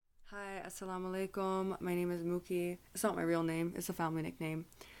Assalamu alaikum. My name is Muki. It's not my real name, it's a family nickname.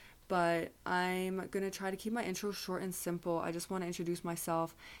 But I'm gonna try to keep my intro short and simple. I just want to introduce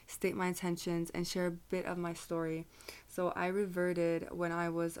myself, state my intentions, and share a bit of my story. So I reverted when I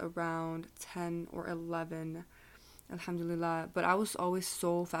was around 10 or 11, alhamdulillah. But I was always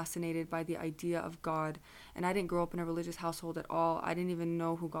so fascinated by the idea of God. And I didn't grow up in a religious household at all. I didn't even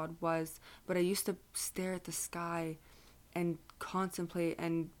know who God was. But I used to stare at the sky and contemplate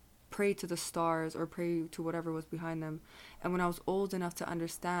and pray to the stars or pray to whatever was behind them. And when I was old enough to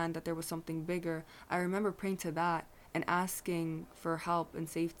understand that there was something bigger, I remember praying to that and asking for help and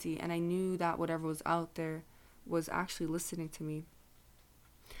safety. And I knew that whatever was out there was actually listening to me.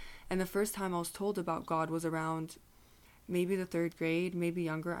 And the first time I was told about God was around maybe the third grade, maybe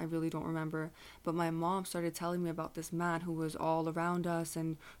younger, I really don't remember. But my mom started telling me about this man who was all around us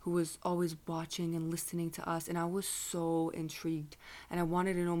and who was always watching and listening to us. And I was so intrigued and I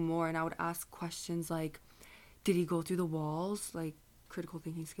wanted to know more. And I would ask questions like, did he go through the walls? Like critical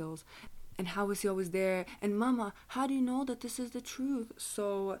thinking skills. And how was he always there? And Mama, how do you know that this is the truth?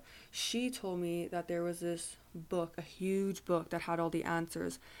 So she told me that there was this book, a huge book that had all the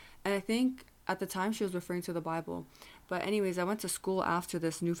answers. And I think at the time she was referring to the Bible. But anyways, I went to school after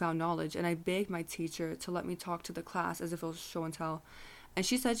this newfound knowledge and I begged my teacher to let me talk to the class as if it was show and tell. And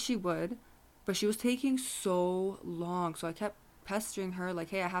she said she would, but she was taking so long. So I kept pestering her like,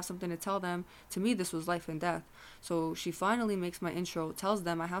 hey, I have something to tell them. To me, this was life and death. So she finally makes my intro, tells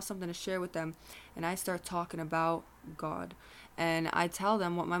them I have something to share with them. And I start talking about God. And I tell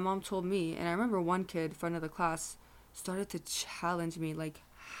them what my mom told me. And I remember one kid in front of the class started to challenge me like,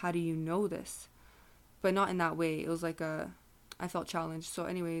 how do you know this? But not in that way. It was like I felt challenged. So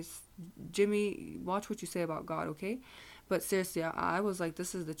anyways, Jimmy, watch what you say about God, okay? But seriously, I was like,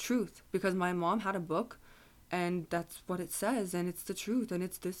 this is the truth. Because my mom had a book, and that's what it says, and it's the truth, and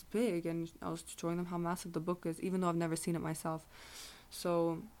it's this big. And I was showing them how massive the book is, even though I've never seen it myself.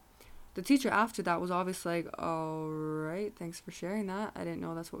 So the teacher after that was obviously like, all right, thanks for sharing that. I didn't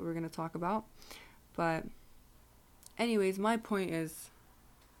know that's what we were going to talk about. But anyways, my point is,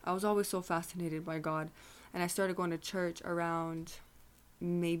 I was always so fascinated by God, and I started going to church around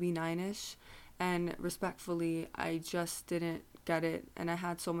maybe 9ish, and respectfully, I just didn't get it, and I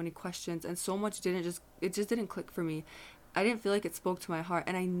had so many questions, and so much it just didn't click for me. I didn't feel like it spoke to my heart,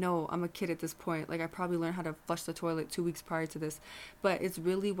 and I know I'm a kid at this point, like I probably learned how to flush the toilet 2 weeks prior to this, but it's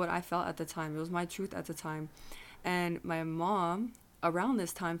really what I felt at the time. It was my truth at the time. And my mom, around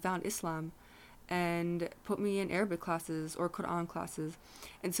this time, found Islam and put me in Arabic classes or Quran classes.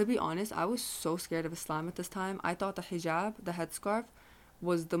 And to be honest, I was so scared of Islam at this time. I thought the hijab, the headscarf,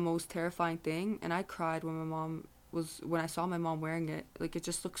 was the most terrifying thing, and I cried when I saw my mom wearing it. Like, it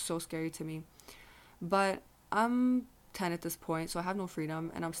just looked so scary to me. But I'm 10 at this point, so I have no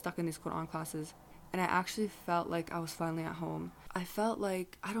freedom, and I'm stuck in these Quran classes. And I actually felt like I was finally at home. I felt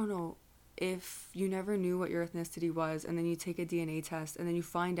like, I don't know, if you never knew what your ethnicity was, and then you take a DNA test, and then you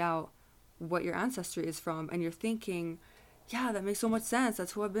find out what your ancestry is from, and you're thinking, yeah, that makes so much sense,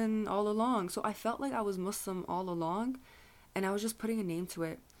 that's who I've been all along. So I felt like I was Muslim all along, and I was just putting a name to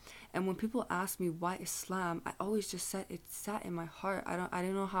it. And when people ask me why Islam, I always just said it sat in my heart. I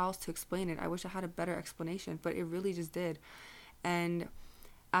didn't know how else to explain it. I wish I had a better explanation, but it really just did. And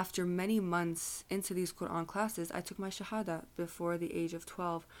after many months into these Quran classes, I took my shahada before the age of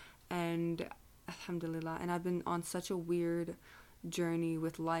 12, and alhamdulillah, and I've been on such a weird journey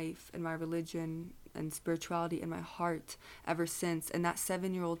with life and my religion and spirituality in my heart ever since. And that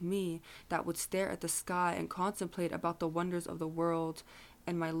 7-year-old me that would stare at the sky and contemplate about the wonders of the world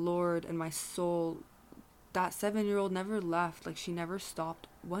and my Lord and my soul, that 7-year-old never left. Like, she never stopped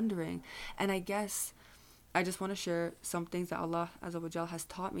wondering. And I guess I just want to share some things that Allah Azza wa Jal has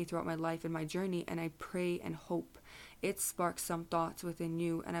taught me throughout my life and my journey, and I pray and hope it sparks some thoughts within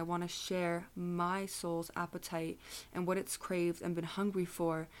you. And I want to share my soul's appetite and what it's craved and been hungry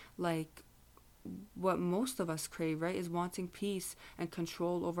for, like what most of us crave, right, is wanting peace and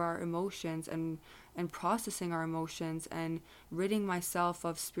control over our emotions and processing our emotions and ridding myself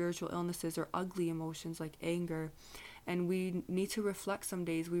of spiritual illnesses or ugly emotions like anger. And we need to reflect some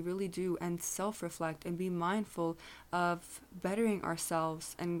days, we really do, and self-reflect and be mindful of bettering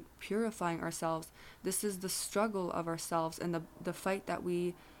ourselves and purifying ourselves. This is the struggle of ourselves and the fight that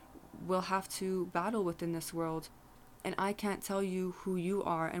we will have to battle within this world. And I can't tell you who you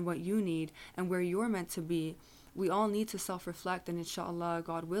are and what you need and where you're meant to be. We all need to self-reflect, and inshallah,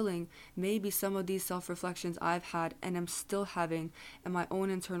 God willing, maybe some of these self-reflections I've had and am still having, and my own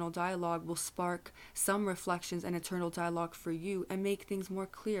internal dialogue will spark some reflections and internal dialogue for you and make things more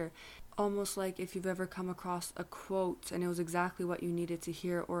clear. almost like if you've ever come across a quote and it was exactly what you needed to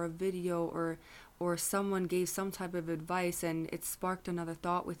hear, or a video, or someone gave some type of advice and it sparked another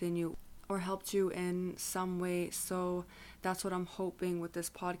thought within you or helped you in some way. So that's what I'm hoping with this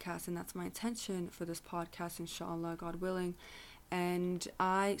podcast, and that's my intention for this podcast, inshallah, God willing. And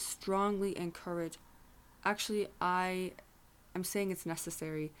I strongly encourage, actually, I'm saying it's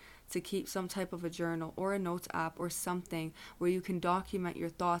necessary to keep some type of a journal or a notes app or something where you can document your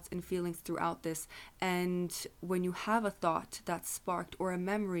thoughts and feelings throughout this. And when you have a thought that's sparked, or a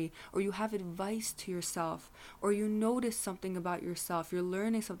memory, or you have advice to yourself, or you notice something about yourself, you're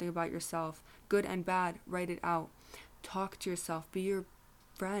learning something about yourself, good and bad, write it out. Talk to yourself. Be your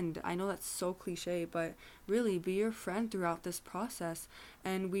friend. I know that's so cliche, but really be your friend throughout this process.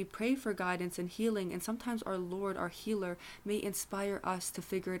 And we pray for guidance and healing, and sometimes our Lord, our healer, may inspire us to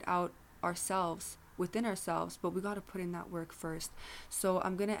figure it out ourselves, within ourselves, but we got to put in that work first. So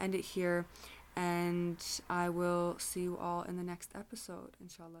I'm going to end it here, and I will see you all in the next episode.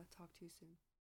 Inshallah. Talk to you soon.